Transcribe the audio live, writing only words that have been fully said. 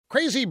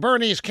Crazy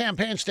Bernie's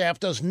campaign staff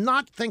does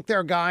not think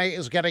their guy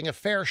is getting a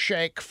fair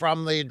shake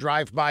from the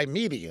drive-by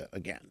media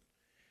again.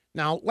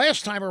 Now,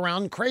 last time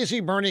around,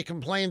 Crazy Bernie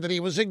complained that he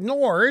was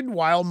ignored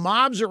while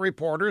mobs of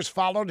reporters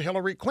followed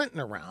Hillary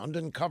Clinton around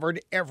and covered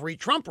every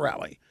Trump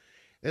rally.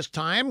 This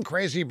time,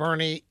 Crazy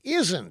Bernie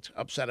isn't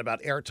upset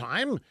about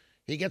airtime.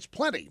 He gets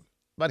plenty.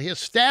 But his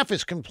staff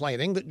is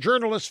complaining that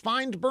journalists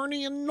find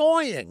Bernie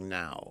annoying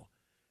now,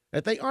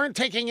 that they aren't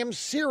taking him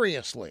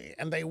seriously,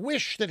 and they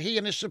wish that he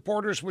and his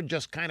supporters would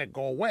just kind of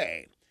go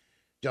away.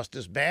 Just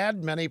as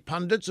bad, many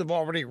pundits have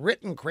already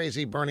written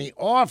Crazy Bernie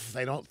off.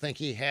 They don't think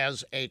he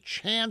has a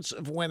chance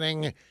of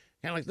winning, kind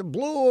of like the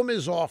bloom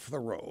is off the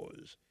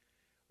rose.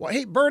 Well,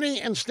 hey, Bernie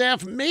and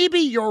staff, maybe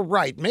you're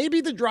right. Maybe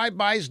the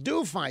drive-bys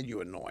do find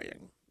you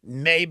annoying.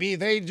 Maybe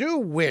they do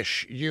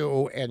wish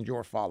you and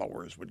your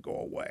followers would go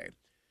away.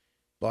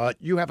 But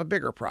you have a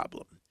bigger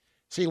problem.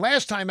 See,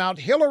 last time out,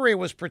 Hillary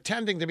was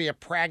pretending to be a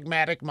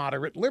pragmatic,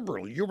 moderate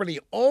liberal. You were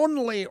the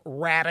only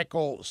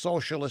radical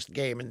socialist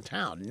game in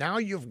town. Now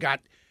you've got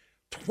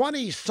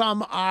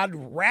 20-some-odd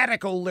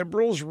radical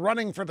liberals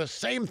running for the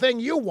same thing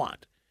you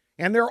want.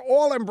 And they're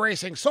all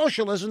embracing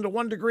socialism to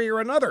one degree or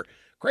another.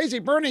 Crazy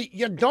Bernie,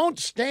 you don't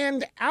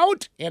stand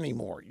out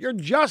anymore. You're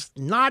just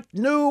not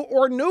new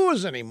or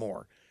news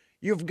anymore.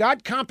 You've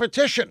got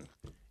competition.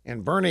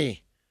 And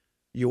Bernie,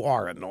 you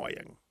are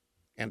annoying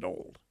and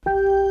old.